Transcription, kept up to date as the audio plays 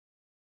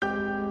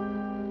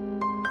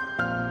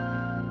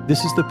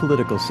This is The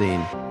Political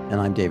Scene, and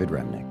I'm David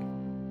Remnick.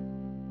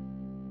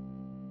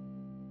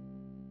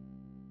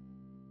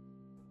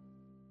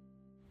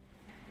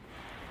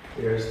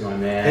 Here's my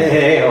man.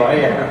 Hey, how are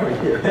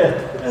you?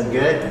 That's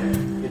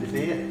good. Good to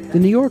see you. The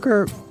New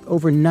Yorker,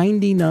 over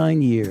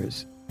 99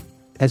 years,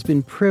 has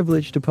been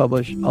privileged to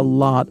publish a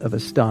lot of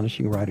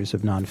astonishing writers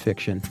of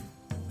nonfiction,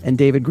 and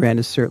David Grann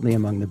is certainly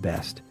among the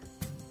best.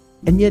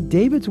 And yet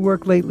David's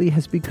work lately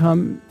has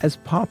become as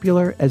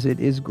popular as it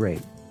is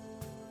great.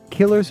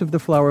 Killers of the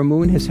Flower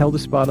Moon has held a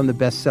spot on the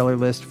bestseller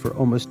list for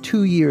almost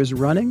 2 years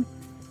running,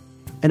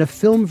 and a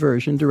film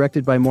version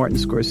directed by Martin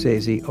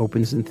Scorsese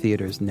opens in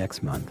theaters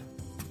next month.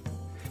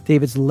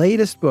 David's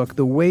latest book,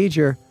 The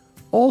Wager,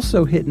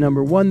 also hit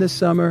 #1 this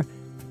summer,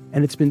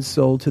 and it's been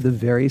sold to the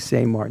very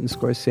same Martin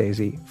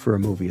Scorsese for a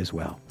movie as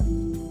well.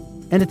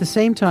 And at the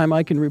same time,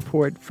 I can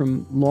report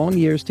from long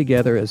years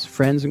together as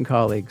friends and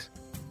colleagues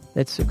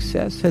that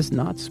success has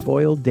not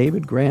spoiled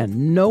David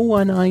Grann. No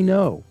one I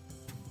know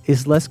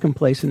is less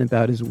complacent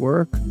about his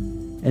work,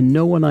 and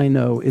no one I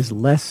know is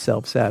less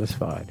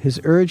self-satisfied.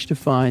 His urge to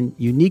find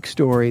unique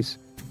stories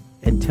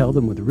and tell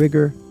them with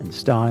rigor and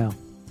style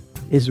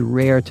is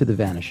rare to the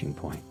vanishing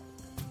point.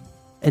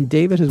 And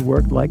David has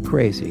worked like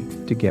crazy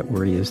to get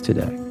where he is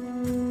today.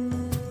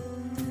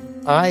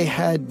 I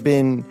had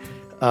been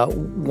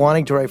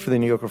wanting to write for The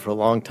New Yorker for a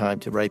long time,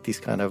 to write these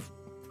kind of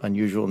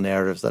unusual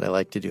narratives that I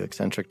like to do,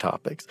 eccentric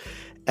topics.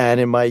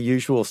 And in my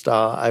usual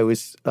style, I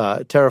was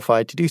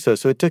terrified to do so.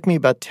 So it took me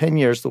about 10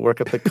 years to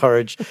work up the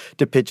courage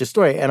to pitch a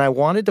story. And I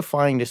wanted to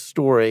find a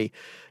story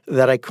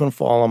that I couldn't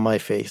fall on my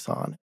face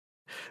on.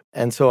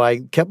 And so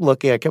I kept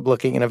looking,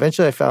 and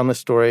eventually I found the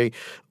story,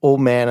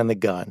 Old Man and the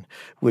Gun,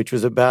 which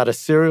was about a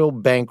serial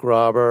bank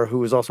robber who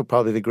was also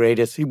probably the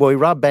greatest. He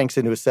robbed banks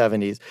into his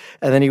 70s,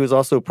 and then he was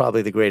also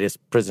probably the greatest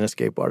prison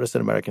escape artist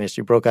in American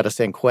history. He broke out of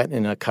San Quentin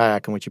in a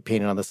kayak in which he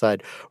painted on the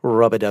side,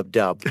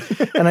 rub-a-dub-dub.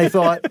 And I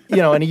thought,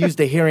 and he used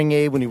a hearing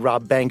aid when he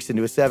robbed banks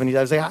into his 70s.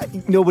 I was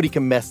like, nobody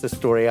can mess this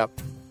story up.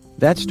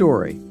 That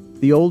story,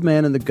 The Old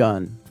Man and the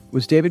Gun,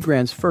 was David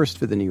Grann's first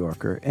for The New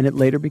Yorker, and it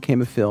later became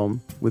a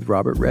film with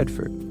Robert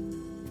Redford.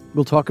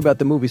 We'll talk about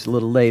the movies a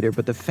little later,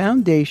 but the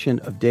foundation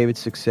of David's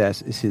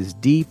success is his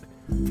deep,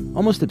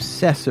 almost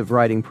obsessive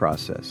writing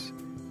process.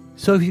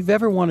 So if you've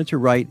ever wanted to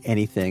write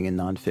anything in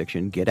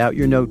nonfiction, get out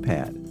your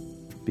notepad,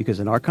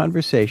 because in our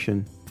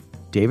conversation,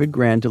 David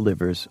Grann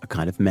delivers a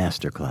kind of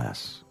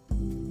masterclass.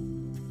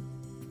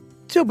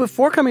 So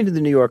before coming to The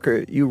New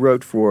Yorker, you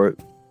wrote for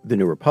The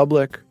New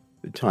Republic,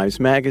 The Times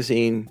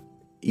Magazine,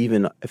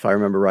 even, if I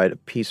remember right, a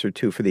piece or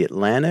two for The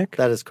Atlantic.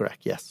 That is correct,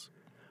 yes.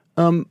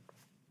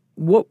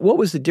 What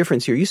was the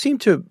difference here? You seem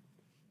to,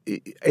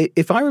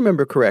 if I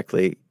remember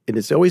correctly, and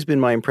it's always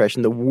been my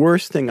impression, the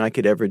worst thing I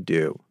could ever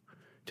do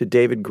to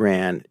David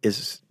Grann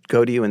is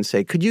go to you and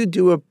say, could you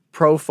do a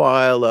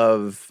profile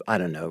of, I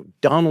don't know,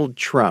 Donald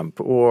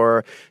Trump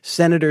or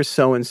Senator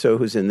so-and-so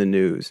who's in the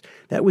news?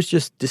 That was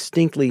just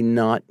distinctly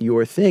not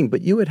your thing,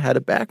 but you had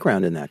a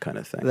background in that kind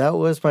of thing. That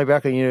was my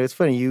background. It's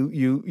funny.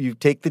 You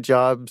take the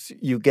jobs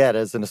you get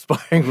as an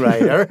aspiring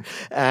writer.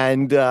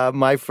 And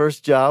my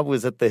first job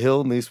was at the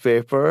Hill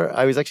newspaper.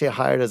 I was actually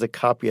hired as a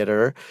copy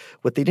editor.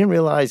 What they didn't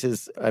realize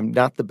is I'm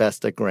not the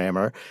best at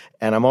grammar,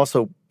 and I'm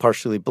also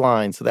partially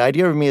blind. So the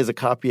idea of me as a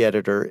copy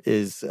editor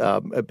is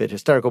a bit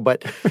hysterical.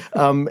 But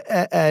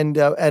and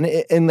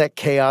in that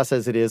chaos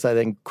as it is, I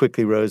then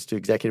quickly rose to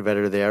executive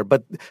editor there.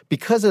 But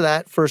because of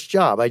that first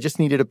job, I just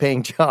needed a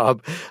paying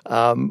job.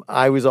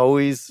 I was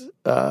always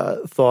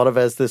thought of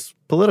as this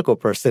political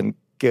person,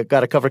 got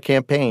to cover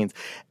campaigns.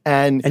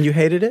 And you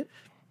hated it?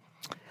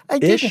 I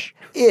did.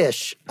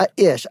 Ish.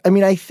 I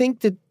mean, I think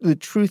that the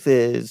truth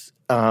is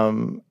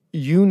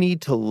you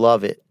need to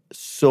love it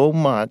so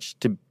much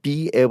to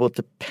be able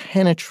to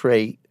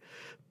penetrate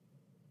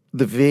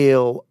the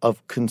veil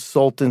of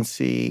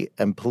consultancy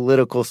and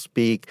political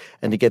speak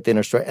and to get the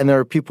inner story. And there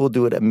are people who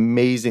do it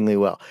amazingly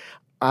well.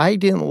 I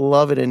didn't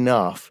love it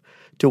enough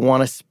to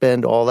want to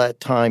spend all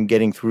that time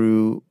getting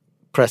through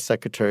press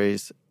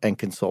secretaries and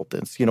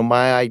consultants.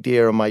 My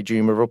idea or my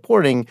dream of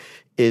reporting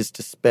is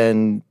to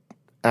spend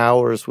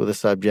hours with a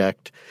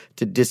subject,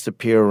 to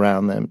disappear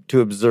around them, to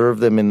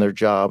observe them in their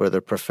job or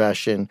their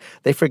profession.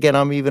 They forget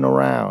I'm even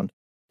around.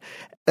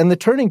 And the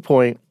turning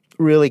point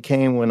really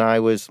came when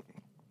I was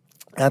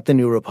at the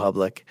New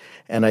Republic,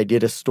 and I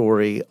did a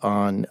story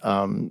on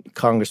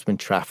Congressman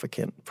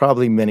Trafficant.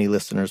 Probably many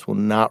listeners will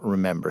not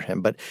remember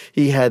him, but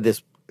he had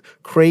this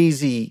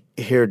crazy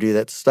hairdo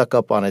that stuck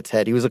up on its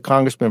head. He was a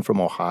congressman from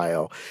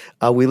Ohio.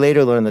 We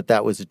later learned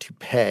that was a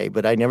toupee,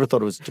 but I never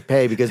thought it was a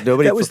toupee because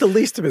nobody... That was the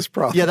least of his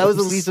problems. Yeah, that was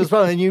the least of his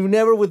problems. And you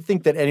never would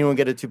think that anyone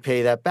get a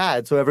toupee that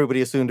bad, so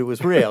everybody assumed it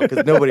was real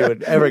because nobody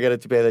would ever get a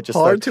toupee that just...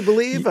 Hard to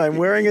believe I'm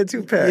wearing a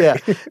toupee. Yeah.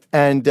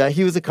 And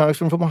he was a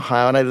congressman from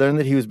Ohio, and I learned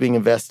that he was being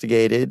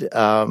investigated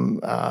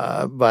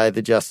by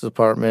the Justice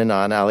Department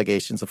on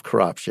allegations of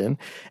corruption.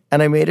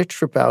 And I made a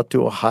trip out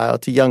to Ohio,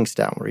 to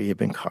Youngstown, where he had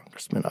been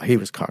congressman. He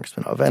was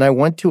congressman of. And I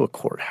went to a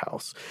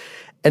courthouse.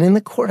 And in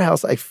the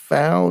courthouse, I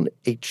found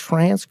a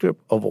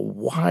transcript of a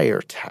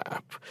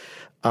wiretap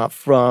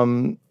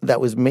from that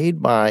was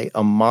made by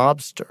a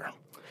mobster.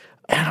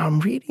 And I'm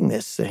reading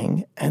this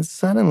thing, and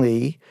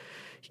suddenly,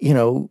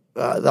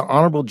 the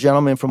honorable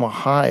gentleman from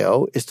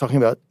Ohio is talking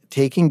about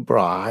taking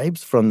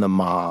bribes from the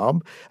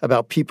mob,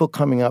 about people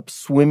coming up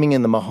swimming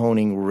in the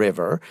Mahoning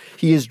River.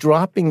 He is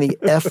dropping the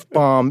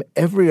F-bomb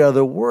every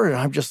other word. And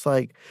I'm just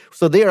like,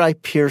 so there I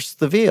pierced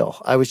the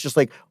veil. I was just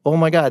like, oh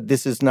my God,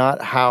 this is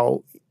not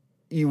how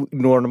you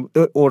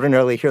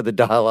ordinarily hear the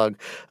dialogue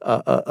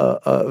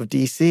of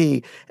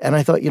D.C. And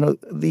I thought,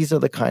 these are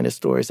the kind of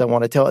stories I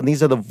want to tell. And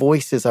these are the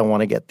voices I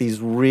want to get,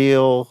 these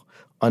real,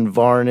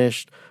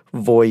 unvarnished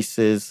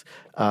voices.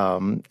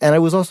 And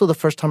it was also the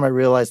first time I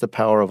realized the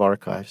power of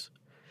archives.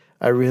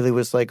 I really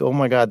was like, oh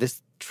my God,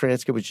 this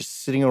transcript was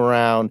just sitting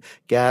around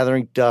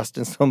gathering dust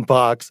in some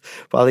box.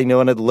 Probably no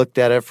one had looked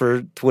at it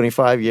for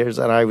 25 years.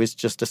 And I was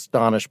just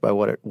astonished by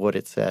what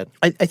it said.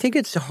 I think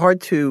it's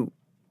hard to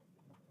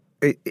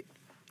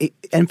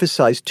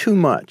emphasize too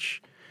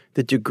much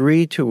the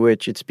degree to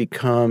which it's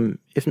become,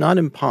 if not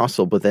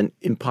impossible, but then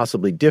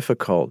impossibly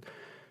difficult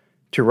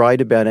to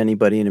write about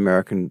anybody in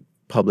American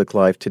public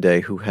life today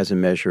who has a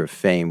measure of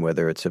fame,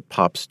 whether it's a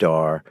pop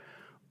star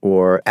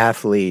or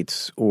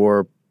athletes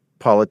or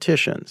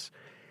politicians.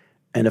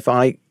 And if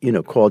I,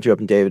 called you up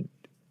and David,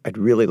 I'd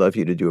really love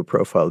you to do a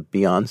profile of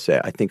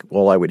Beyonce, I think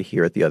all I would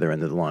hear at the other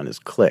end of the line is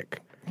click.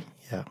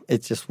 Yeah,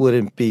 it just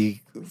wouldn't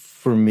be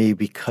for me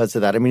because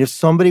of that. I mean, if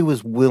somebody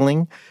was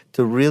willing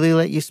to really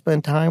let you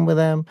spend time with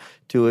them,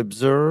 to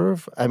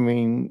observe,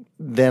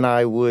 then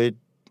I would,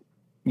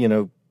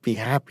 be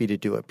happy to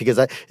do it. Because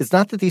it's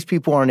not that these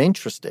people aren't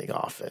interesting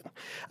often.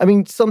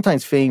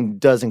 Sometimes fame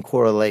doesn't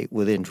correlate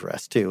with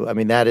interest, too.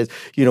 That is,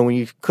 when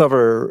you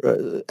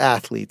cover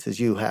athletes as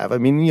you have.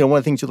 One of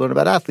the things you learn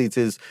about athletes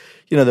is,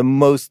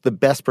 the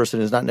best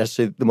person is not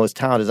necessarily the most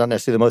talented, is not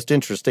necessarily the most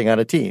interesting on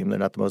a team. They're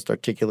not the most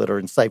articulate or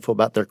insightful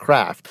about their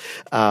craft.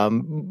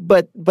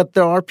 But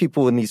there are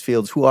people in these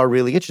fields who are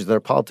really interested. They're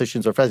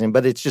politicians or presidents,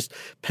 but it's just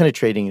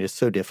penetrating it is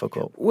so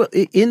difficult. Well,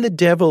 in The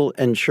Devil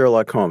and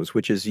Sherlock Holmes,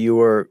 which is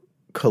your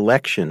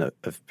collection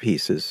of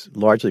pieces,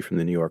 largely from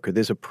the New Yorker,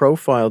 there's a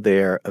profile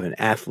there of an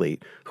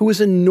athlete who was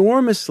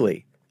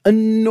enormously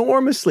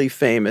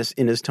famous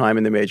in his time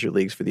in the major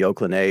leagues for the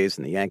Oakland A's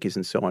and the Yankees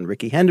and so on,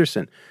 Ricky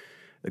Henderson,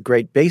 a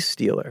great base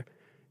stealer.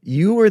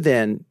 You were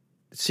then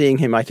seeing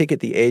him, I think at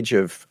the age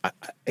of,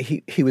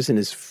 he was in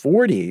his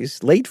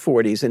 40s, late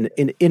 40s,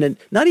 in a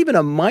not even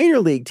a minor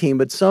league team,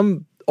 but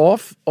some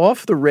off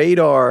the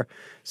radar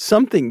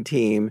something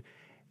team.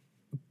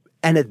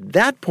 And at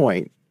that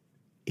point,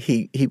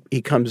 he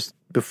comes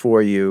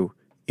before you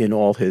in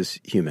all his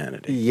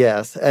humanity.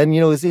 Yes. And,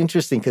 it was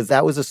interesting because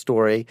that was a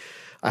story.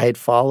 I had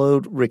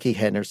followed Ricky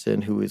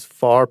Henderson, who is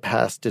far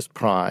past his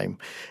prime,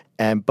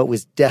 but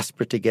was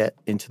desperate to get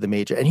into the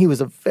major. And he was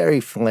a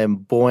very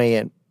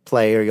flamboyant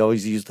player. He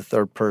always used the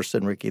third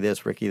person, Ricky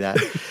this, Ricky that.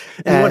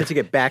 And he wanted to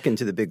get back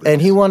into the big leagues.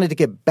 And he wanted to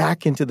get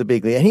back into the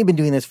big league. And he'd been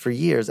doing this for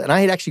years. And I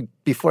had actually,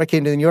 before I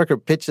came to the New Yorker,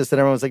 pitched this, and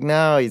everyone was like,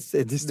 no,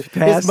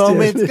 his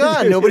moment's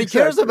gone. Nobody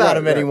cares about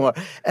him anymore.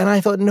 And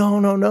I thought,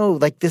 no.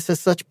 Like, this is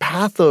such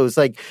pathos.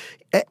 Like,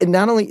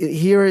 not only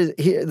here,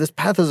 this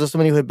pathos of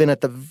somebody who had been at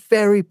the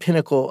very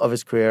pinnacle of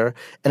his career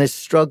and is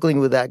struggling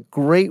with that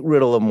great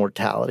riddle of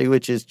mortality,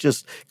 which is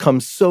just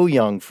comes so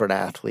young for an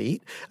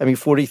athlete.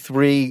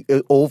 43,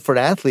 old for an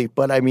athlete,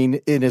 but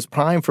in his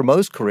prime for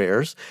most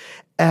careers.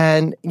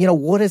 And,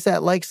 what is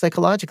that like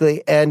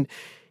psychologically? And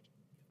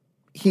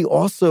he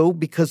also,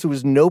 because there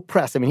was no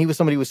press, he was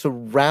somebody who was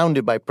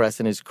surrounded by press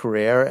in his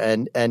career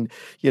and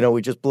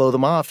we just blow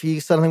them off. He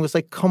suddenly was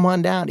like, come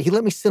on down. He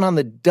let me sit on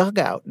the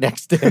dugout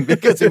next to him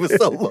because it was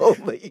so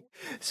lonely.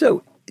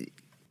 So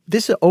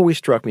this always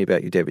struck me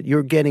about you, David.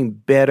 You're getting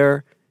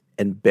better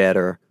and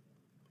better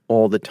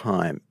all the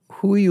time.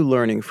 Who are you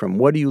learning from?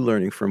 What are you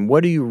learning from?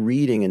 What are you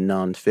reading in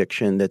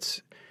nonfiction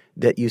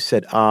that you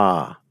said,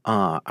 I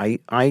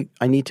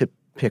need to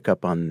pick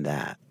up on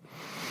that?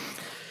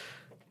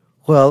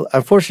 Well,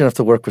 I'm fortunate enough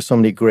to work with so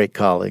many great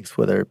colleagues,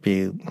 whether it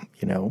be,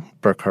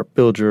 Burkhart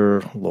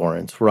Bilger,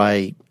 Lawrence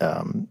Wright,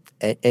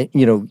 and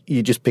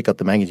you just pick up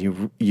the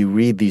magazine. You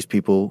read these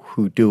people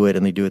who do it,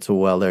 and they do it so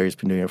well. Larry's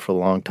been doing it for a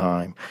long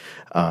time.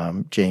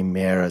 Jane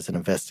Mayer as an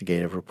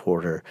investigative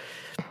reporter.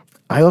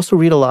 I also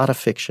read a lot of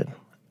fiction.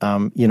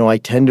 I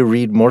tend to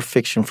read more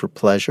fiction for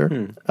pleasure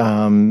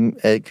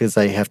because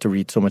I have to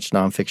read so much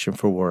nonfiction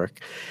for work.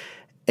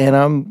 And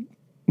I'm,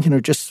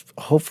 just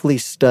hopefully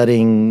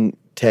studying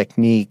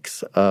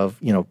techniques of,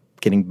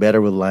 getting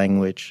better with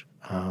language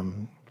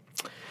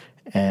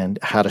and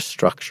how to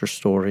structure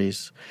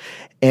stories.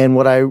 And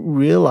what I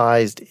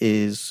realized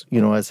is,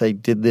 as I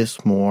did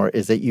this more,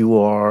 is that you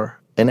are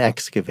an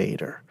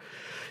excavator.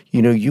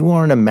 You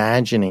aren't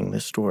imagining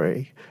the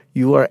story.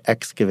 You are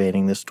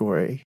excavating the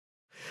story.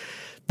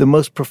 The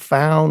most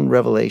profound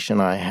revelation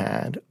I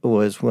had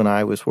was when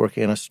I was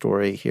working on a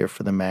story here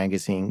for the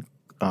magazine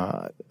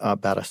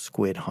about a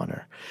squid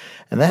hunter.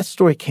 And that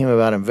story came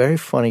about in very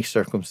funny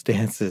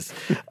circumstances.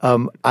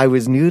 I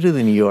was new to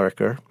the New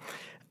Yorker.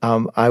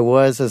 I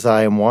was, as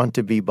I am wont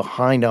to be,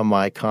 behind on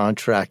my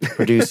contract to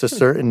produce a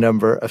certain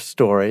number of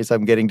stories.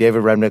 I'm getting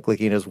David Remnick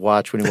looking at his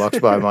watch when he walks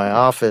by my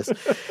office.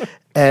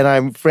 And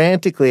I'm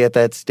frantically at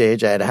that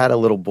stage. I had a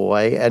little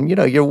boy, and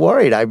you're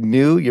worried. I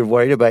knew you're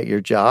worried about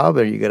your job.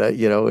 Are you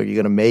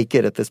gonna make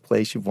it at this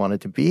place you've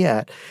wanted to be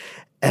at?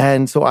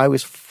 And so I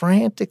was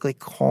frantically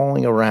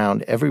calling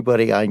around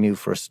everybody I knew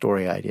for a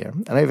story idea.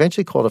 And I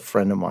eventually called a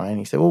friend of mine.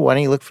 He said, "Well, why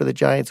don't you look for the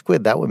giant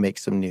squid? That would make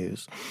some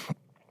news."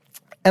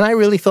 And I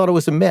really thought it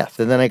was a myth.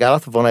 And then I got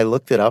off the phone, I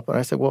looked it up, and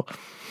I said, well,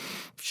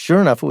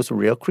 sure enough, it was a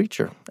real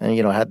creature. And,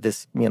 had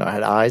this,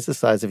 had eyes the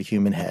size of a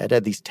human head,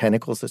 had these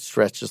tentacles that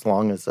stretched as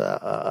long as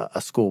a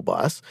school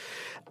bus.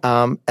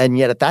 And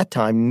yet at that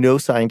time, no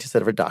scientist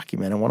had ever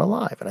documented one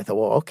alive. And I thought,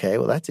 well, okay,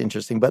 well, that's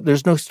interesting, but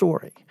there's no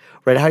story,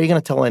 right? How are you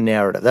going to tell a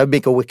narrative? That would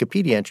make a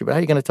Wikipedia entry, but how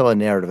are you going to tell a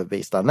narrative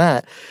based on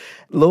that?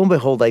 Lo and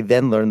behold, I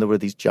then learned there were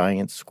these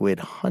giant squid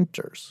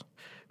hunters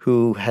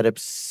who had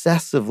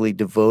obsessively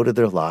devoted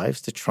their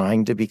lives to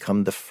trying to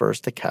become the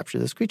first to capture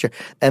this creature.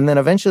 And then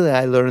eventually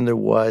I learned there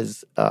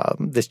was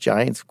this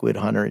giant squid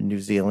hunter in New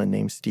Zealand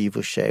named Steve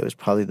O'Shea, who was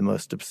probably the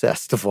most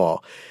obsessed of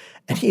all.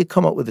 And he had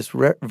come up with this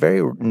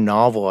very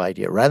novel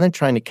idea. Rather than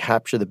trying to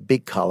capture the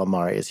big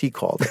calamari, as he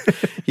called it,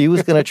 he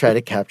was going to try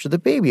to capture the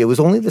baby. It was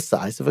only the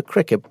size of a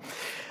cricket.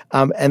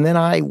 And then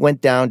I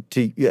went down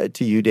to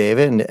you,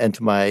 David, and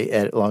to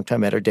my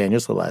longtime editor, Daniel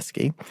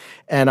Zaleski.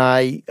 And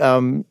I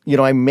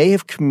may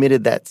have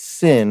committed that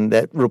sin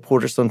that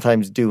reporters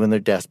sometimes do in their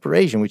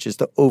desperation, which is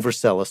to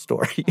oversell a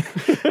story.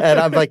 And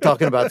I'm like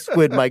talking about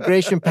squid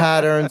migration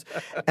patterns.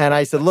 And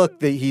I said,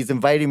 look, he's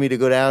inviting me to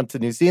go down to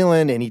New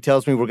Zealand, and he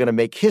tells me we're going to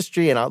make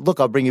history. And I'll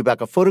bring you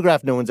back a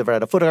photograph. No one's ever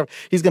had a photograph.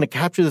 He's going to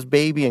capture this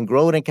baby and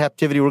grow it in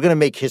captivity. We're going to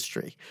make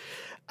history.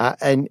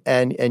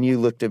 And you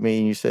looked at me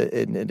and you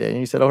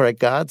said, all right,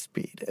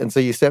 Godspeed. And so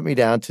you sent me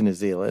down to New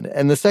Zealand.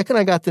 And the second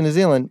I got to New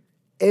Zealand,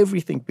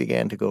 everything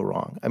began to go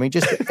wrong. I mean,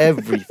 just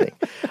everything.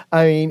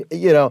 I mean,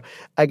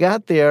 I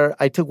got there,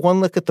 I took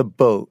one look at the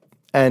boat,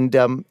 and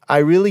I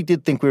really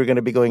did think we were going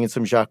to be going in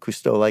some Jacques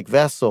Cousteau-like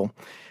vessel.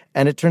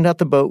 And it turned out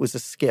the boat was a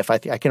skiff. I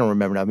can't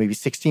remember now, maybe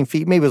 16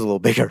 feet, maybe it was a little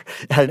bigger.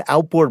 It had an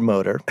outboard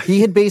motor.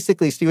 Steve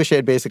O'Shea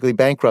had basically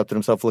bankrupted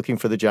himself looking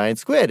for the giant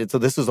squid. And so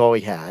this is all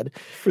he had.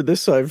 For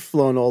this, I've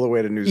flown all the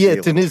way to New Zealand.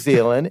 Yeah, to New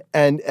Zealand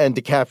and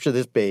to capture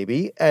this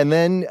baby. And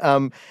then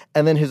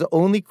his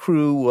only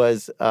crew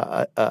was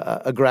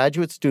a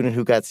graduate student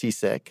who got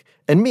seasick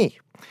and me.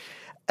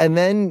 And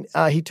then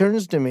he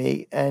turns to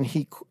me and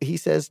he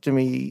says to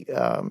me,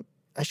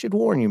 I should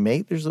warn you,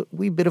 mate, there's a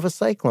wee bit of a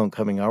cyclone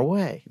coming our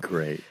way.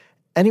 Great.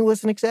 And he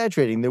wasn't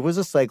exaggerating. There was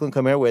a cyclone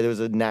coming our way. There was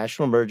a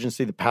national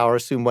emergency. The power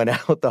soon went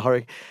out.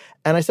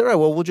 And I said, all right,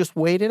 well, we'll just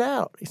wait it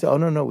out. He said, oh,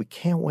 no, we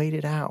can't wait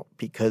it out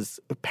because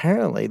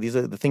apparently these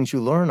are the things you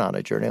learn on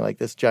a journey like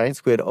this. Giant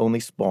squid only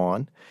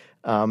spawn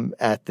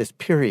at this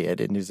period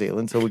in New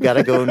Zealand, so we got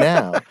to go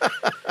now.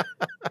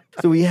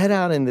 So we head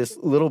out in this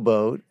little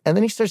boat, and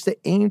then he starts to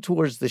aim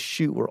towards the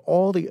chute where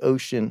all the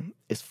ocean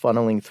is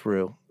funneling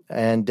through.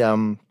 And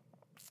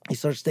he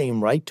starts to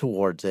aim right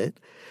towards it.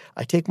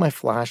 I take my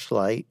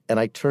flashlight and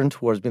I turn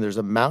towards me. There's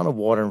a mountain of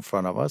water in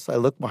front of us. I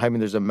look behind me.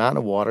 There's a mountain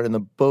of water, and the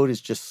boat is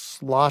just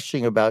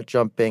sloshing about,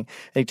 jumping.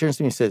 And he turns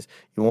to me and says,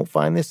 "You won't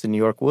find this in New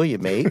York, will you,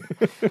 mate?"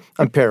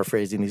 I'm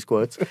paraphrasing these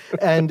quotes.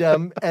 And it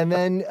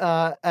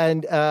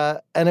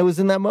was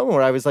in that moment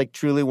where I was like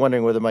truly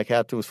wondering whether my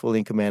captain was fully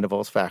in command of all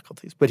his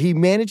faculties. But he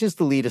manages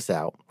to lead us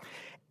out,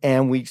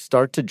 and we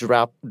start to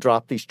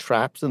drop these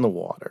traps in the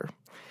water.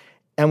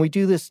 And we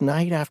do this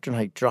night after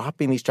night,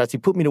 dropping these traps. He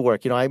put me to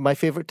work. My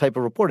favorite type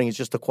of reporting is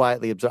just to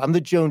quietly observe. I'm the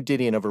Joan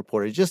Didion of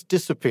reporting. Just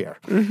disappear.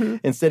 Mm-hmm.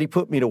 Instead, he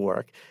put me to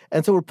work.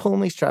 And so we're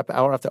pulling these traps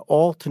hour after,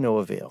 all to no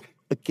avail.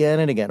 Again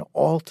and again,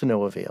 all to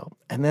no avail.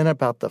 And then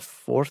about the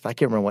fourth, I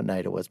can't remember what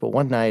night it was, but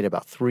one night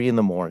about 3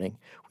 a.m,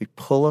 we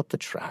pull up the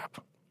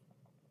trap.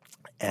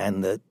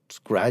 And the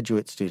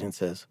graduate student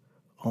says,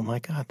 "Oh, my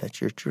God,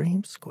 that's your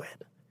dream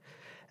squid."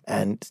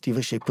 And Steve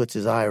O'Shea puts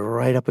his eye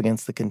right up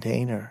against the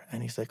container,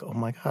 and he's like, "Oh,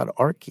 my God,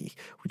 Archie,"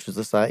 which was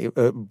the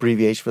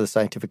abbreviation for the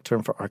scientific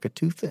term for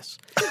Architeuthis.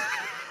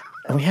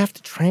 And we have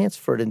to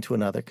transfer it into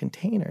another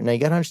container. Now, you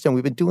got to understand,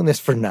 we've been doing this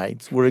for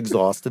nights. We're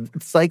exhausted.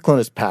 The cyclone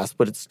has passed,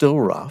 but it's still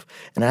rough.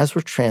 And as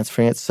we're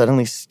transferring it,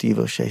 suddenly Steve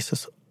O'Shea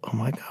says, "Oh,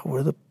 my God,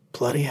 where the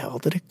bloody hell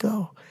did it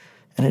go?"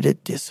 And it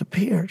had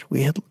disappeared.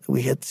 We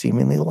had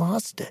seemingly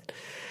lost it.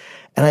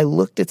 And I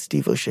looked at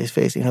Steve O'Shea's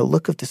face, a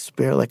look of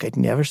despair like I'd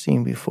never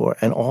seen before.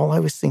 And all I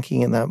was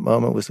thinking in that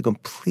moment was a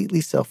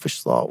completely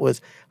selfish thought was,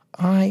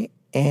 I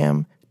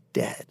am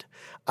dead.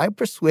 I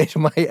persuaded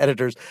my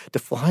editors to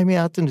fly me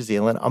out to New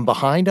Zealand. I'm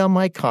behind on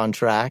my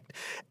contract.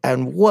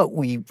 And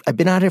I've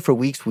been out here for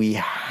weeks. We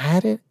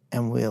had it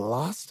and we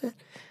lost it.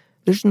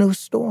 There's no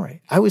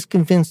story. I was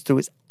convinced there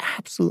was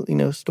absolutely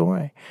no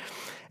story.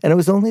 And it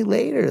was only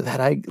later that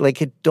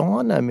it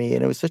dawned on me.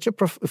 And it was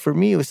for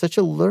me, it was such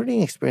a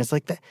learning experience.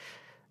 Like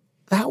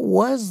that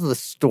was the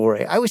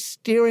story. I was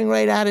staring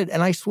right at it,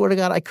 and I swear to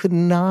God, I could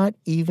not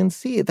even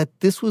see it,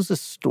 that this was a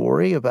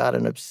story about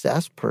an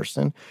obsessed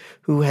person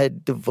who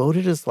had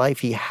devoted his life.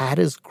 He had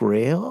his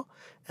grail,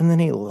 and then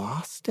he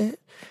lost it,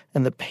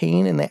 and the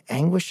pain and the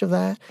anguish of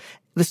that.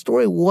 The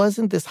story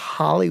wasn't this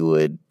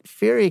Hollywood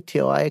fairy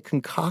tale I had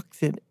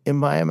concocted in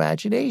my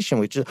imagination,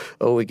 which is,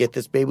 oh, we get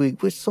this baby.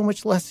 It was so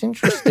much less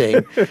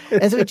interesting.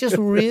 And so it just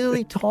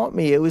really taught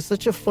me. It was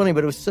such a funny,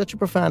 but it was such a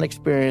profound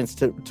experience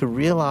to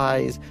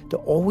realize, to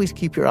always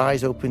keep your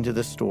eyes open to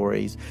the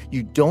stories.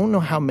 You don't know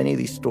how many of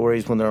these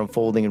stories, when they're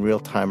unfolding in real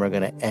time, are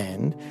going to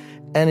end.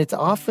 And it's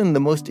often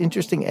the most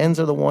interesting ends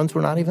are the ones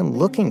we're not even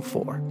looking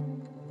for.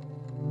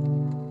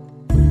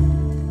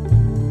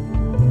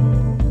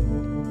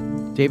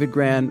 David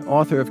Grann,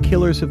 author of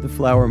Killers of the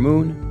Flower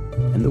Moon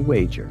and The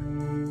Wager.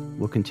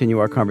 We'll continue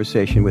our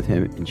conversation with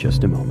him in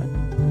just a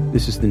moment.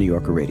 This is the New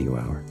Yorker Radio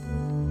Hour.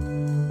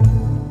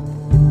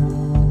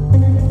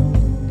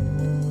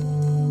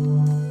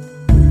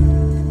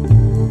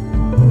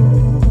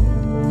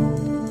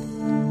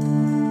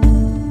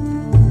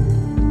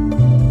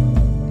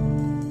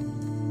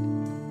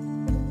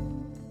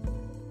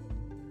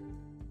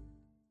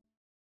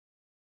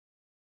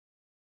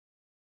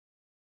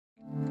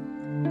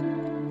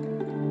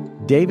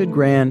 David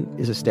Grann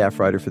is a staff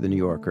writer for The New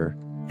Yorker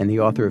and the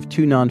author of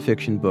 2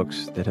 nonfiction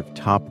books that have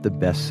topped the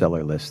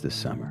bestseller list this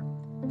summer.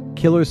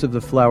 Killers of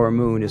the Flower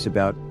Moon is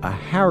about a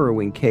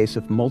harrowing case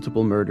of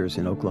multiple murders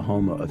in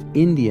Oklahoma of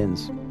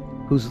Indians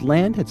whose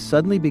land had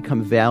suddenly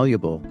become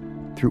valuable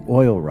through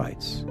oil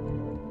rights.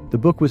 The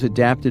book was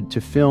adapted to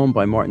film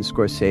by Martin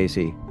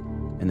Scorsese,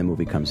 and the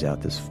movie comes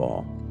out this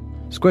fall.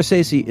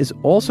 Scorsese is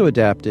also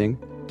adapting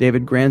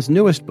David Grann's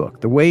newest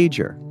book, The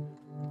Wager,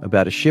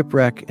 about a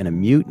shipwreck and a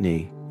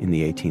mutiny in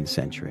the 18th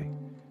century.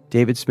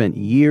 David spent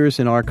years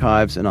in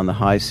archives and on the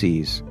high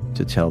seas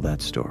to tell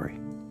that story.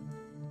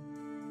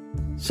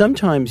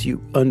 Sometimes you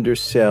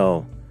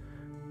undersell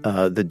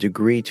the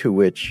degree to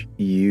which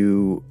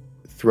you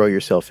throw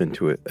yourself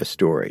into a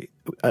story.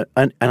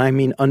 And I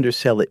mean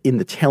undersell it in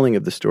the telling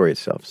of the story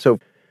itself. So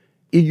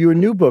in your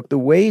new book, The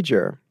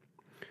Wager,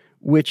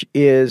 which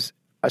is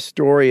a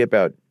story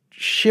about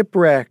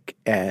shipwreck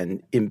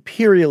and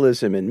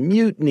imperialism and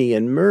mutiny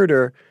and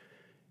murder,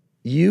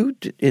 you,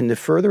 in the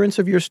furtherance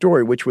of your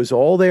story, which was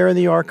all there in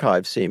the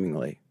archives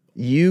seemingly,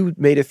 you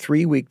made a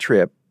 3-week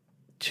trip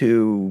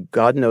to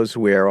God knows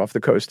where off the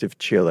coast of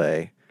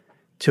Chile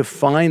to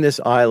find this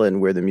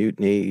island where the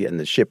mutiny and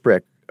the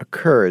shipwreck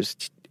occurs.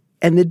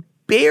 And it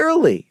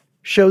barely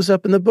shows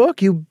up in the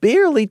book. You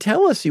barely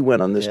tell us you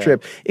went on this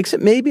trip,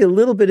 except maybe a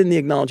little bit in the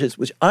acknowledgments,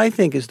 which I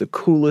think is the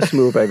coolest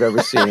move I've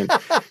ever seen.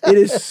 It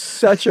is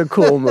such a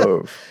cool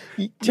move.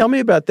 Tell me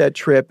about that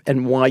trip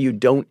and why you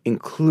don't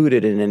include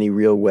it in any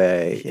real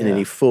way, in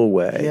any full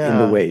way, in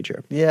The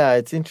Wager. Yeah,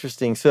 it's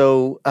interesting.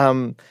 So,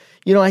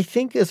 I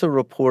think as a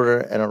reporter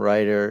and a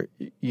writer,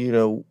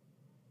 you're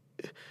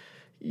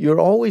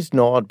always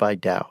gnawed by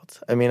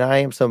doubts. I mean, I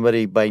am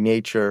somebody by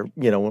nature,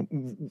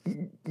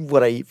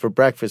 what I eat for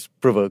breakfast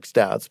provokes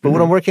doubts. But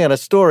when I'm working on a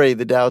story,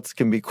 the doubts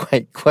can be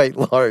quite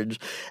large.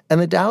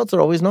 And the doubts are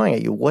always gnawing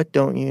at you. What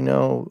don't you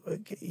know?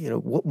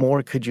 What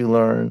more could you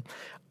learn?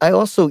 I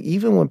also,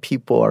 even when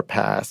people are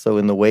passed, so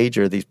in The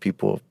Wager, these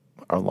people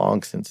are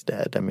long since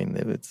dead. I mean,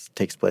 it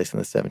takes place in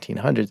the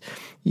 1700s.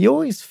 You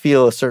always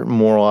feel a certain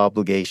moral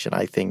obligation,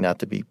 I think, not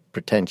to be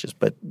pretentious,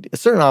 but a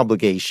certain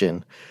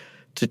obligation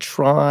to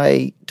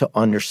try to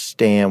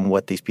understand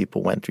what these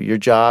people went through. Your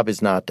job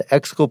is not to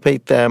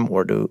exculpate them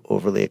or to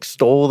overly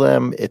extol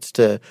them. It's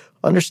to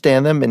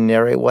understand them and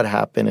narrate what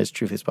happened as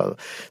truthfully as possible.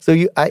 So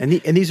and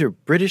these are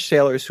British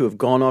sailors who have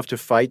gone off to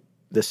fight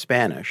the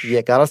Spanish. Yeah,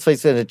 got off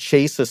to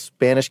chase a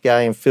Spanish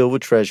galleon filled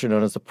with treasure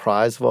known as the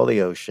prize of all the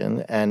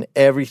ocean, and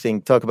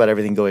talk about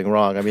everything going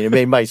wrong. I mean, it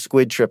made my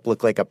squid trip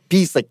look like a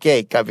piece of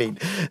cake. I mean,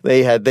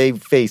 they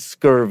faced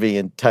scurvy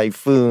and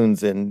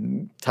typhoons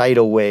and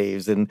tidal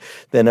waves, and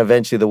then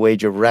eventually The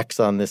Wager wrecks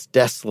on this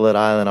desolate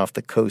island off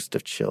the coast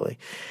of Chile.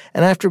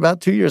 And after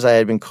about 2 years, I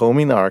had been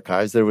combing the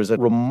archives. There was a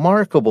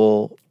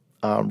remarkable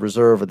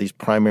reserve of these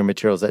primary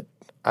materials that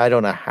I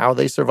don't know how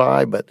they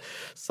survive, but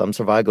some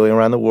survive going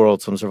around the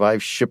world. Some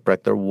survive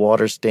shipwreck. They're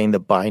water-stained. The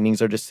bindings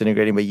are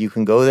disintegrating. But you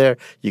can go there.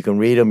 You can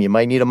read them. You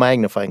might need a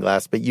magnifying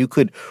glass. But you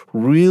could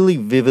really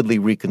vividly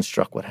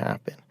reconstruct what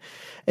happened.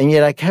 And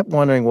yet I kept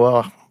wondering,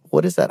 well,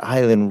 what is that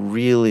island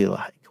really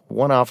like?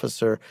 One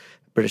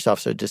British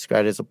officer,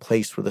 described it as a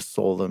place where the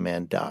soul of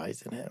man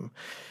dies in him,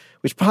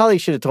 which probably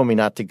should have told me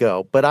not to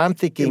go. But I'm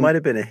thinking... It might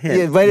have been a hint.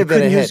 Yeah, it might have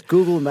been a hint. Use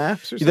Google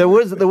Maps or something?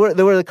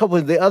 There were a couple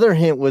of... The other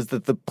hint was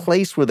that the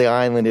place where the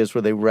island is,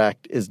 where they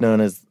wrecked, is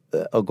known as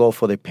El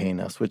Golfo de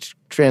Penas, which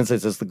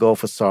translates as the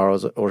Gulf of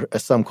Sorrows, or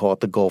as some call it,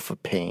 the Gulf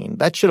of Pain.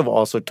 That should have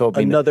also told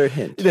me... Another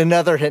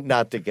hint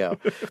not to go.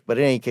 But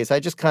in any case, I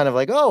just kind of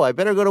I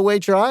better go to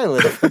Wager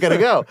Island if we're going to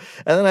go.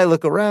 And then I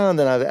look around,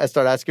 and I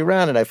start asking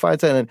around, and I find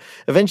something. And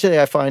eventually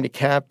I find a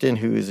captain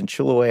who is in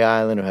Chiloé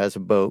Island who has a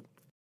boat.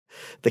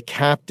 The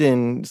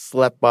captain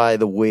slept by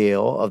the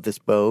wheel of this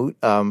boat,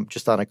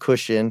 just on a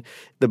cushion.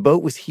 The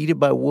boat was heated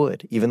by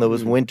wood, even though it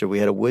was winter. We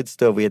had a wood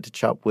stove. We had to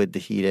chop wood to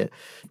heat it.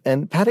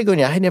 And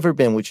Patagonia, I had never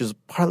been, which is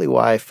partly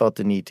why I felt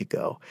the need to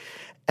go.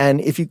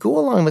 And if you go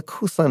along the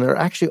coastline, there are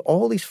actually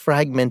all these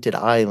fragmented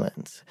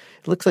islands.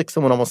 It looks like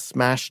someone almost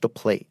smashed a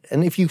plate.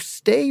 And if you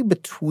stay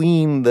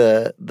between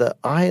the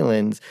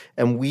islands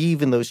and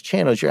weave in those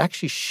channels, you're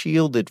actually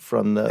shielded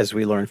from the... As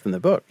we learned from the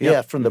book. Yep.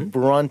 Yeah, from from the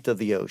brunt of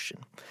the ocean.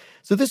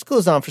 So this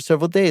goes on for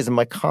several days, and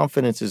my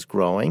confidence is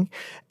growing.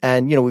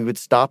 And, we would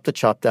stop to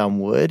chop down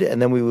wood,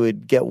 and then we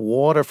would get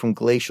water from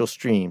glacial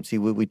streams.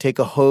 We'd take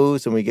a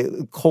hose, and we get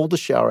the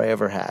coldest shower I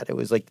ever had. It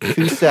was like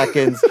 2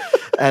 seconds,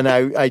 and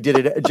I did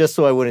it just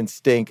so I wouldn't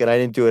stink, and I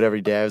didn't do it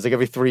every day. I was like,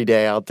 every 3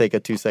 days, I'll take a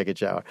 2-second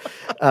shower.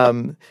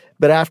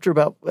 But after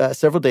about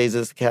several days,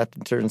 the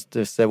captain turns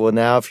to say, well,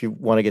 now if you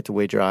want to get to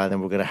Wager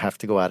Island, we're going to have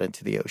to go out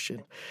into the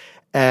ocean.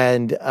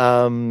 And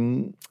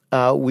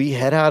we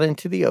head out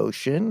into the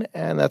ocean,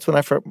 and that's when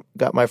I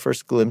got my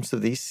first glimpse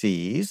of these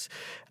seas.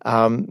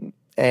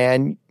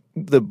 And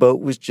the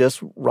boat was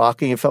just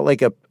rocking. It felt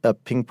like a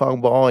ping pong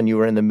ball, and you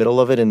were in the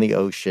middle of it in the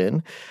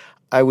ocean.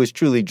 I was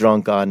truly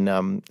drunk on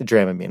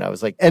Dramamine. I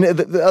was like, and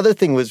the other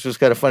thing was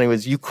kind of funny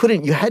was you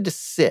had to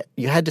sit.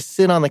 You had to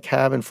sit on the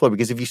cabin floor,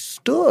 because if you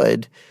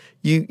stood,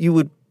 you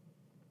would,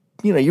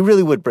 you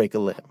really would break a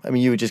limb. I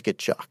mean, you would just get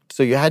chucked.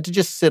 So you had to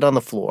just sit on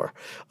the floor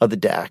of the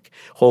deck,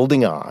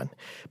 holding on.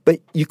 But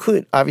you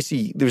could,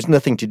 obviously, there was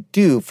nothing to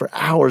do for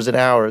hours and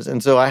hours.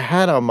 And so I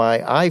had on my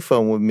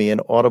iPhone with me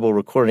an audible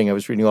recording. I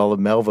was reading all of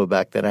Melville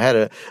back then.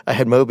 I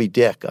had Moby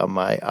Dick on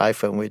my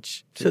iPhone,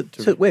 which... So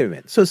wait a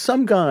minute. So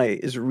some guy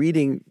is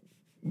reading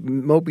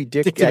Moby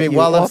Dick to me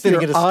while I'm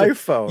sitting at a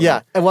iPhone.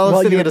 Yeah, and while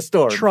I'm sitting at a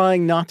store,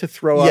 trying not to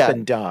throw up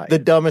and die. The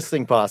dumbest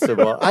thing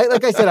possible.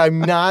 Like I said, I'm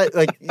not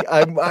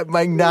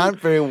I'm not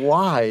very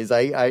wise.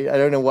 I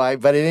don't know why,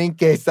 but in any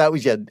case, that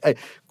was a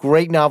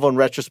great novel in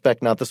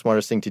retrospect. Not the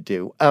smartest thing to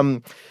do.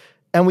 And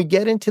we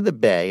get into the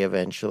bay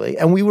eventually,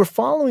 and we were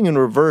following in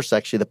reverse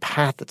actually the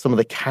path that some of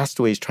the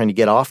castaways trying to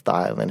get off the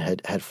island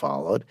had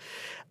followed,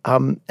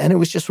 and it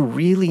was just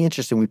really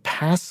interesting. We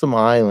passed some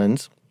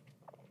islands.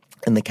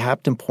 And the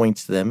captain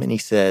points to them and he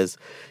says,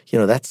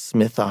 that's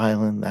Smith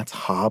Island, that's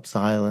Hobbs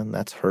Island,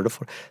 that's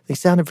Hertford. They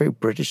sounded very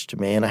British to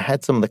me. And I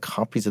had some of the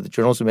copies of the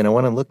journals with me, and I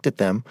went and looked at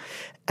them.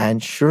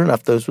 And sure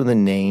enough, those were the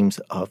names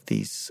of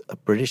these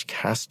British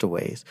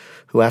castaways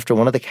who, after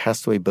one of the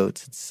castaway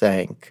boats had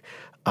sank,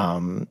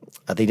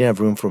 they didn't have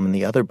room for them in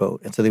the other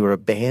boat. And so they were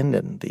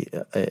abandoned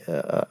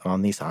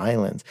on these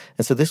islands.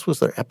 And so this was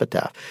their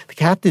epitaph. The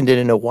captain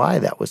didn't know why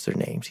that was their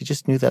names. He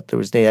just knew that there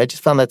was names. I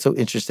just found that so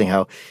interesting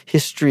how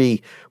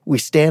history, we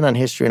stand on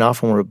history and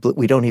often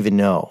we don't even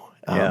know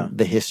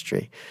the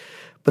history.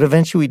 But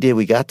eventually we did.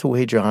 We got to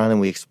Wager Island.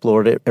 We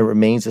explored it. It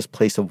remains this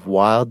place of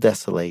wild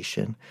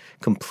desolation,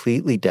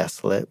 completely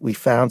desolate. We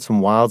found some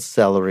wild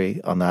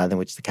celery on the island,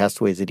 which the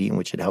castaways had eaten,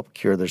 which had helped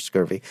cure their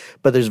scurvy.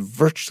 But there's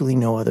virtually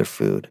no other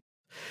food.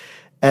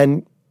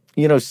 And,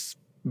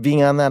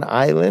 being on that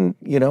island,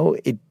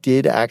 it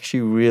did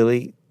actually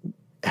really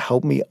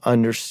help me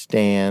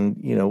understand,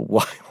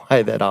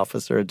 why that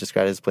officer had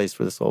described his place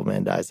where this old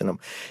man dies in him.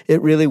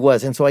 It really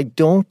was. And so I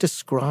don't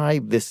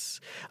describe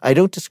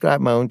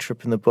my own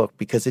trip in the book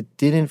because it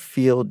didn't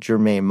feel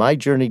germane. My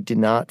journey did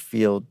not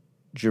feel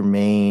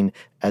germane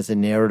as a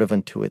narrative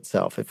unto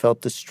itself. It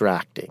felt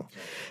distracting.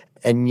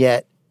 And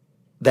yet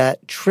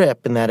that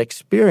trip and that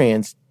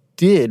experience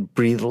did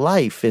breathe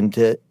life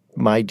into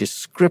my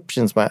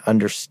descriptions, my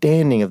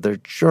understanding of their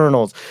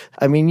journals.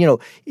 I mean,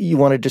 you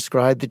want to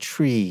describe the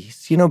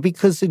trees,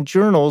 because in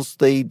journals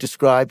they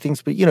describe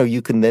things, but,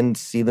 you can then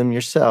see them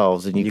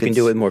yourselves. And you can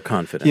do it with more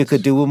confidence. You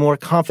could do it with more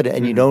confidence.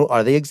 And,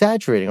 are they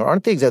exaggerating or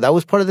aren't they exaggerating? That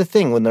was part of the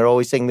thing when they're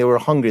always saying they were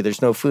hungry,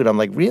 there's no food. I'm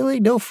like, really?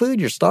 No food?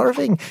 You're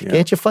starving? Yeah.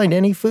 Can't you find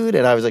any food?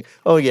 And I was like,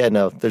 oh, yeah,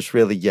 no, there's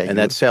really, yeah. And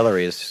that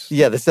celery is...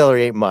 Yeah, the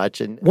celery ain't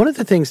much. And one of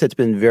the things that's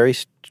been very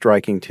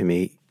striking to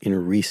me in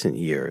recent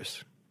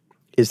years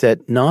is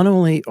that not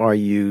only are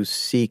you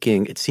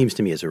seeking, it seems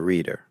to me as a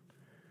reader,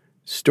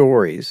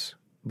 stories,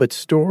 but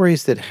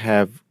stories that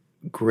have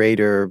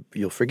greater,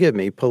 you'll forgive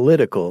me,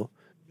 political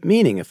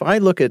meaning. If I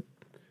look at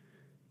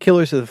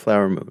Killers of the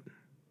Flower Moon,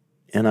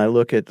 and I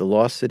look at The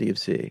Lost City of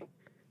Z,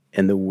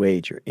 and The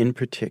Wager in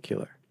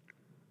particular,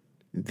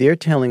 they're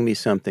telling me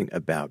something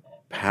about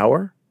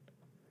power,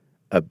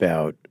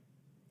 about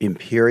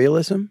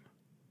imperialism,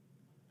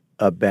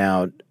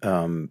 about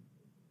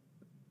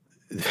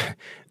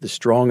the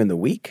strong and the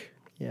weak.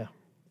 Yeah.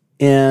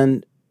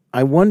 And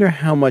I wonder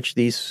how much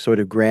these sort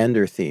of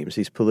grander themes,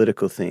 these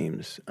political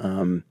themes,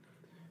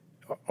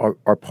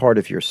 are part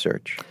of your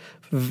search.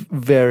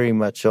 Very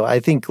much so. I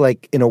think,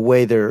 in a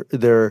way, they're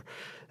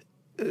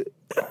I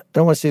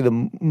don't want to say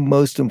the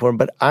most important,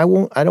 but I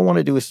don't want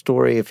to do a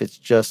story if it's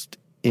just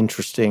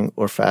interesting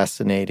or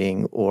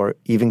fascinating or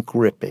even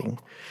gripping.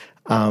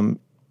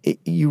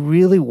 You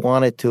really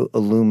wanted to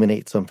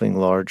illuminate something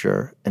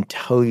larger and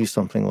tell you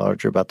something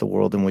larger about the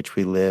world in which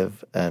we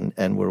live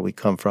and where we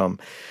come from.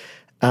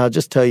 I'll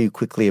just tell you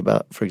quickly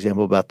about, for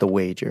example, about The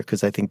Wager,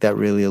 because I think that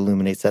really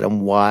illuminates that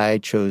and why I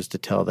chose to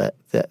tell that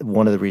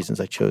one of the reasons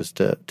I chose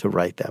to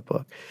write that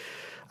book.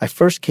 I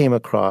first came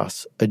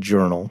across a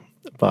journal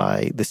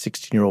by the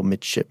 16-year-old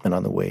midshipman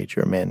on The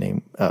Wager, a man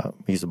named,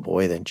 he's a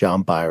boy then,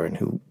 John Byron,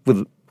 who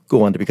would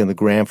go on to become the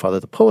grandfather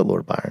of the poet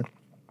Lord Byron.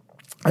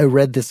 I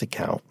read this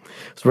account.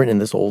 It was written in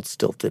this old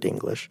stilted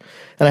English,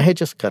 and I had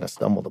just kind of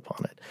stumbled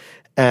upon it.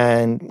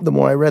 And the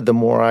more I read, the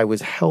more I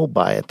was held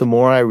by it, the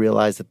more I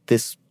realized that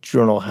this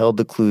journal held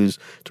the clues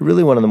to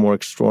really one of the more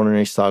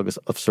extraordinary sagas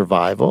of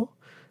survival,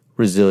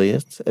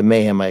 resilience, and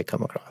mayhem I had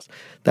come across.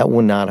 That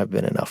would not have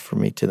been enough for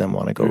me to then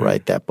want to go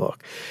write that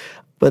book.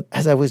 But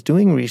as I was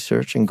doing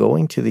research and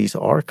going to these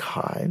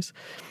archives,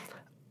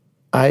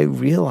 I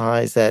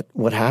realized that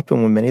what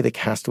happened when many of the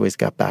castaways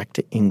got back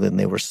to England,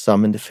 they were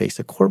summoned to face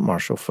a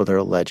court-martial for their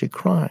alleged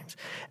crimes.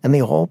 And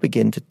they all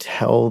begin to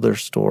tell their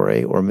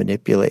story or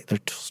manipulate their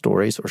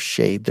stories or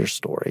shade their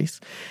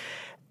stories.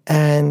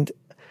 And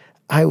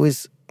I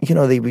was,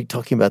 they'd be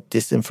talking about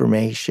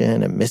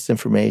disinformation and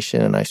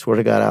misinformation, and I swear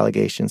to God,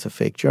 allegations of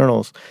fake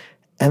journals.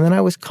 And then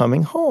I was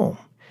coming home,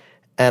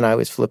 and I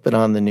was flipping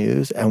on the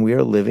news, and we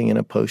are living in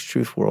a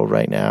post-truth world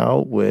right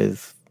now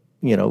with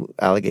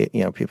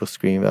people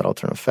screaming about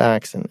alternative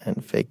facts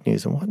and fake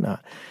news and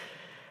whatnot.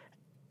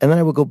 And then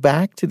I would go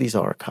back to these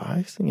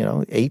archives,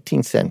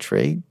 18th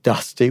century,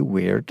 dusty,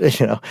 weird,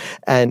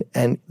 and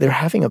they're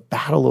having a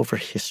battle over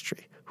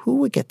history. Who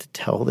would get to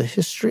tell the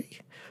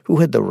history?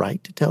 Who had the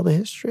right to tell the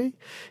history?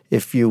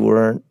 If you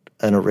weren't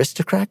an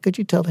aristocrat, could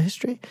you tell the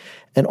history?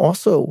 And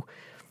also,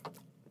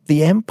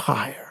 the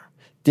empire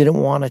didn't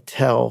want to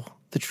tell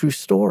the true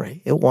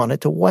story. It wanted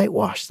to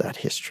whitewash that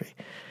history.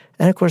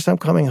 And of course, I'm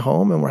coming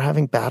home and we're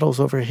having battles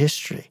over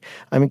history.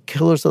 I mean,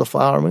 Killers of the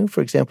Flower Moon,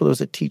 for example, there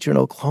was a teacher in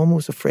Oklahoma who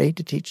was afraid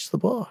to teach the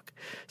book.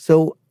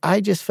 So I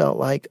just felt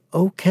like,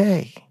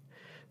 okay,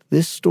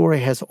 this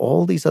story has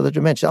all these other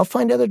dimensions. I'll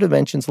find other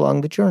dimensions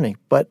along the journey,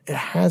 but it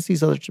has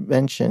these other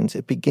dimensions.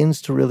 It begins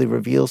to really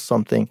reveal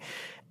something,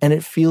 and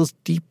it feels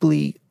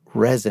deeply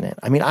resonant.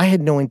 I mean, I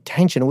had no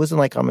intention. It wasn't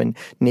like I'm a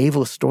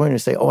naval historian who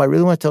say, I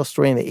really want to tell a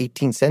story in the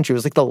 18th century. It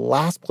was like the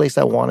last place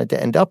I wanted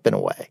to end up in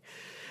a way.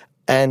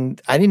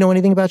 And I didn't know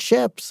anything about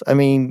ships. I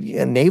mean,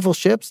 naval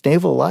ships,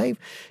 naval life.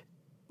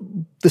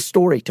 The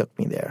story took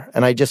me there,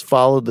 and I just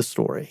followed the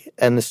story.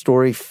 And the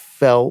story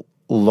felt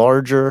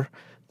larger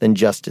than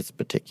just its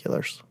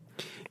particulars.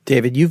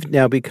 David, you've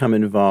now become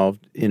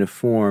involved in a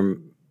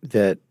form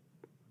that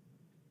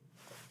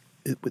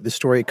the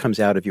story comes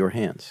out of your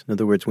hands. In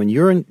other words, when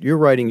you're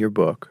writing your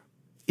book,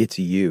 it's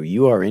you.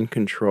 You are in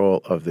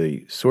control of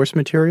the source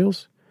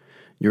materials.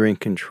 You're in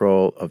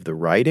control of the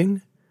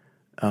writing.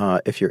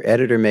 If your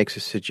editor makes a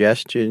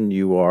suggestion,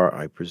 you are,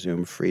 I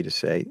presume, free to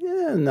say,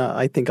 no,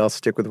 I think I'll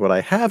stick with what I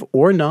have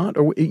or not.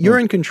 Or you're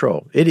in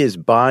control. It is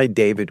by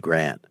David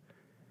Grann.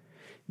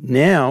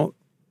 Now,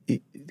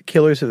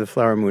 Killers of the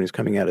Flower Moon is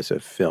coming out as a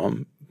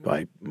film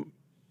by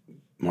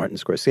Martin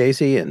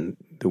Scorsese, and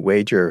The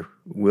Wager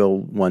will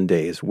one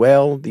day as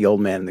well. The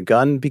Old Man and the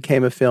Gun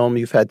became a film.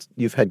 You've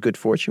had good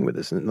fortune with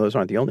this, and those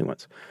aren't the only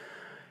ones.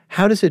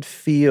 How does it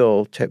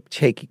feel to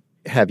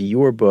have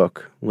your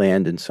book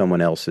land in someone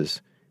else's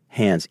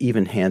hands,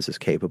 even hands as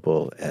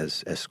capable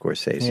as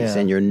Scorsese's,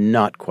 and you're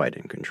not quite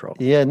in control?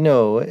 Yeah,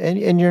 no,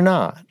 and you're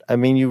not. I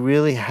mean, you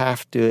really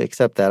have to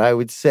accept that. I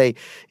would say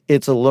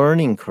it's a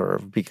learning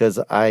curve because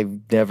I've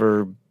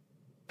never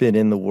been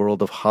in the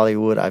world of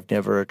Hollywood. I've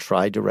never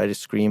tried to write a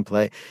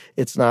screenplay.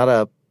 It's not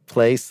a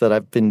place that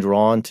I've been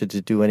drawn to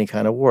do any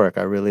kind of work.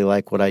 I really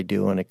like what I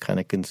do, and it kind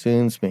of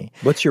consumes me.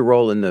 What's your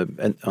role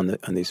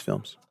on these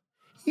films?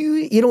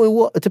 It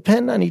will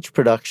depend on each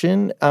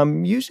production.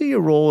 Usually your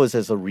role is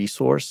as a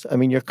resource. I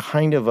mean, you're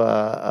kind of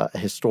a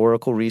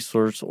historical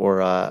resource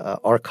or a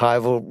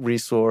archival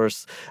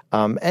resource,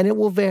 and it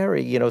will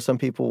vary. Some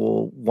people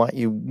will want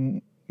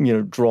you,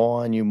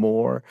 draw on you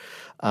more.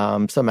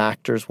 Some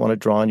actors want to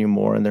draw on you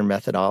more in their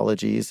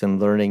methodologies and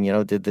learning,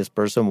 did this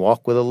person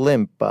walk with a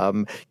limp?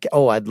 I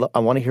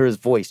want to hear his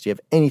voice. Do you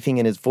have anything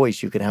in his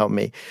voice you can help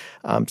me?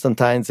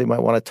 Sometimes they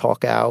might want to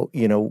talk out,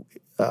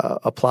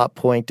 a plot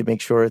point to make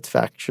sure it's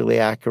factually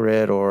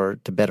accurate or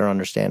to better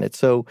understand it.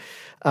 So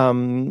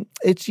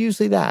it's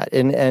usually that.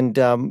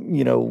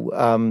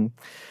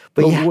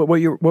 What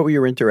were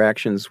your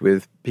interactions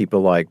with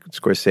people like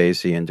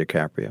Scorsese and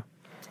DiCaprio?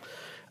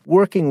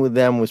 Working with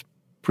them was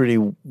pretty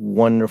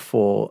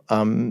wonderful.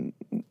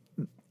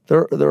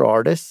 They're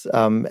artists,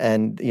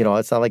 and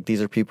it's not like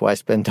these are people I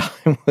spend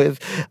time with.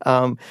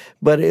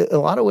 But in a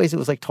lot of ways, it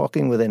was like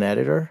talking with an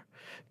editor,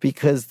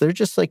 because they're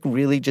just like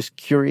really just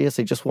curious.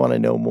 They just want to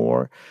know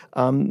more.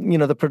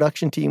 The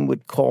production team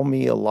would call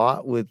me a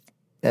lot with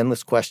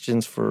endless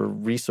questions for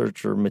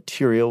research or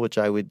material, which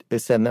I would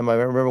send them. I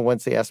remember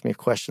once they asked me a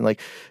question like,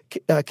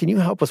 can you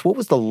help us? What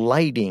was the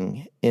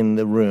lighting in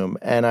the room?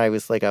 And I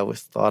was like, I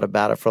was thought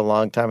about it for a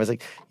long time. I was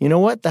like, you know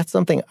what? That's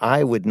something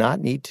I would not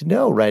need to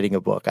know writing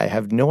a book. I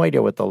have no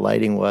idea what the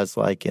lighting was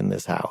like in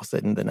this house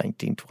in the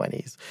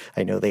 1920s.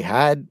 I know they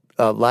had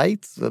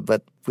lights,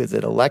 but was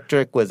it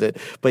electric? But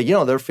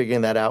they're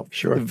figuring that out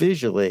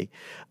visually.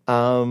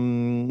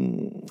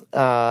 And,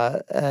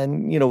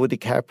 with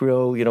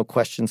DiCaprio,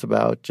 questions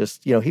about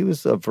just, he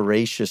was a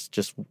voracious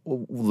just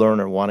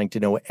learner wanting to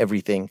know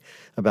everything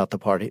about the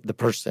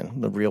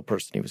real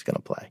person he was going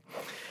to play.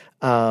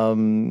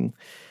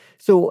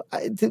 So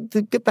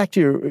to get back to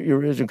your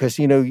original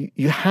question,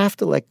 you have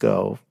to let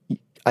go.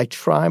 I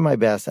try my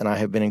best, and I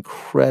have been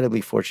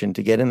incredibly fortunate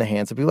to get in the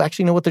hands of people who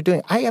actually know what they're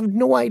doing. I have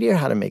no idea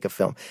how to make a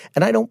film,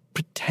 and I don't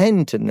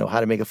pretend to know how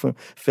to make a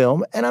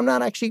film, and I'm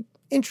not actually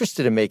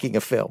interested in making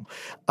a film.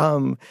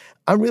 I'm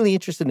really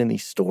interested in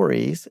these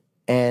stories,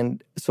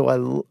 and so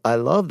I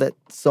love that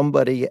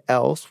somebody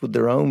else with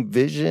their own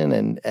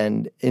vision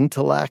and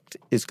intellect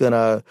is going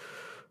to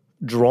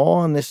draw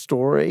on this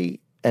story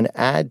and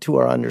add to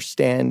our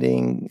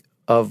understanding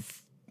of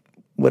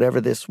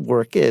whatever this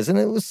work is.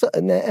 And with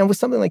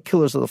something like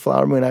Killers of the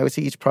Flower Moon, I would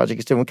say each project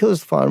is different. Killers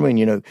of the Flower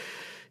Moon,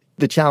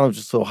 the challenge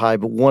was so high,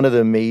 but one of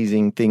the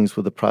amazing things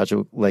with a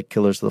project like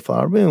Killers of the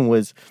Flower Moon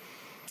was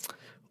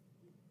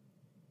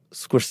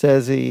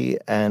Scorsese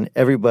and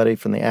everybody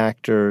from the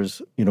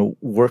actors,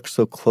 worked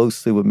so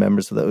closely with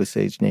members of the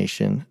Osage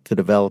Nation to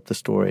develop the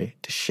story,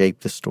 to shape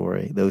the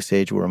story. The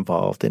Osage were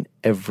involved in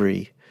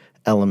every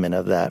element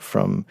of that,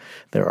 from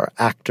there are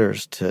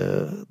actors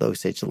to the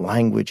Osage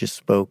language is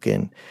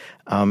spoken,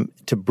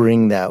 to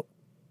bring that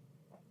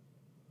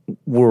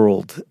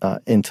world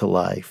into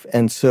life.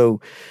 And so,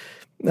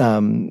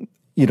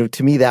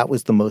 to me, that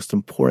was the most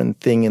important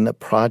thing in the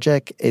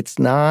project. It's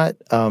not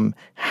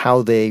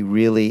how they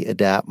really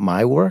adapt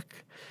my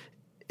work.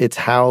 It's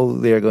how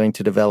they're going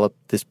to develop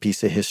this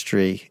piece of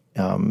history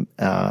and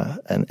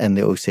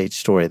the Osage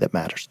story that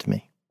matters to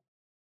me.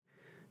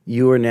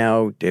 You are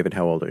now, David,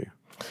 how old are you?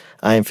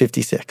 I am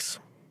 56.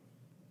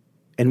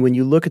 And when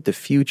you look at the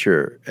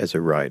future as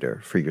a writer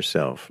for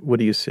yourself, what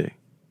do you see?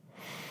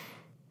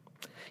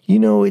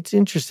 It's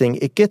interesting.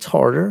 It gets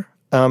harder.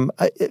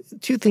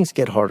 Two things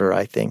get harder,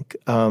 I think.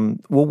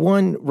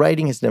 One,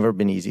 writing has never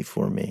been easy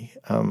for me.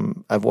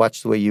 I've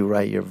watched the way you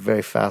write. You're a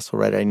very facile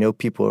writer. I know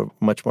people are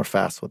much more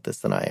fast with this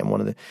than I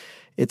am.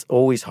 It's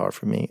always hard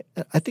for me.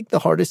 I think the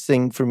hardest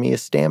thing for me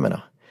is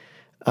stamina.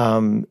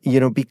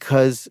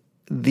 Because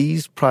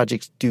these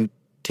projects do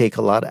take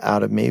a lot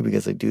out of me,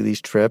 because I do these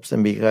trips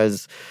and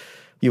because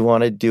you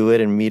want to do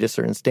it and meet a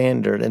certain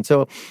standard. And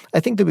so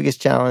I think the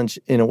biggest challenge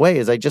in a way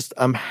is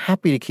I'm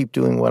happy to keep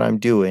doing what I'm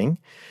doing.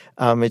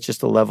 It's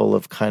just a level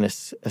of kind of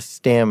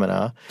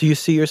stamina. Do you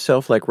see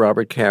yourself like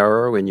Robert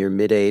Caro in your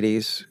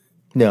mid-80s?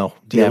 No,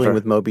 dealing never.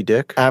 with Moby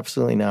Dick?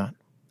 Absolutely not.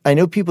 I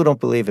know people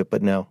don't believe it,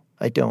 but no,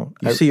 I don't.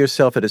 You see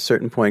yourself at a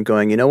certain point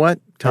going, you know what?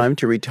 Time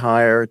to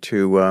retire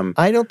to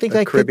I don't think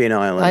Caribbean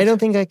islands. I don't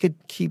think I could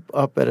keep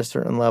up at a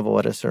certain level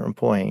at a certain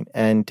point.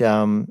 And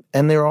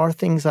there are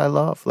things I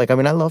love. I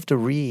love to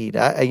read.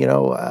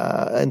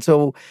 And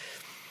so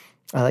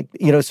I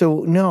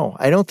so no,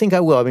 I don't think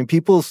I will.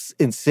 People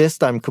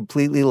insist I'm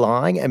completely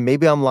lying, and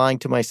maybe I'm lying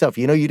to myself.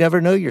 You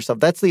never know yourself.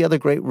 That's the other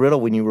great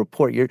riddle when you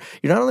report. You're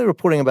not only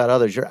reporting about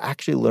others, you're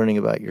actually learning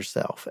about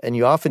yourself. And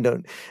you often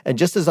don't, and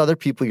just as other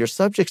people, your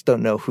subjects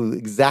don't know who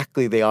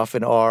exactly they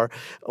often are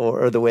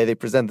or the way they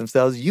present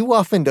themselves, you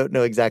often don't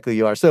know exactly who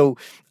you are. So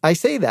I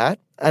say that,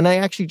 and I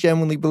actually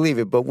genuinely believe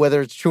it, but whether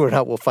it's true or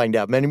not, we'll find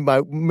out.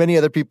 Many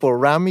other people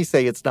around me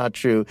say it's not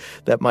true,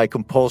 that my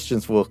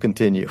compulsions will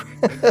continue.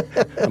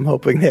 I'm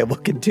hoping they will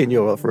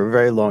continue for a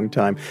very long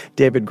time.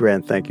 David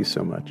Grann, thank you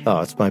so much. Oh,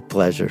 it's my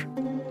pleasure.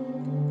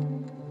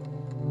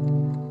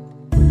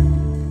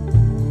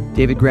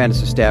 David Grann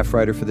is a staff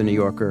writer for The New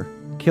Yorker.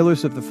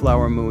 Killers of the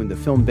Flower Moon, the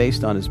film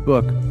based on his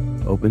book,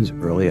 opens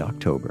early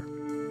October.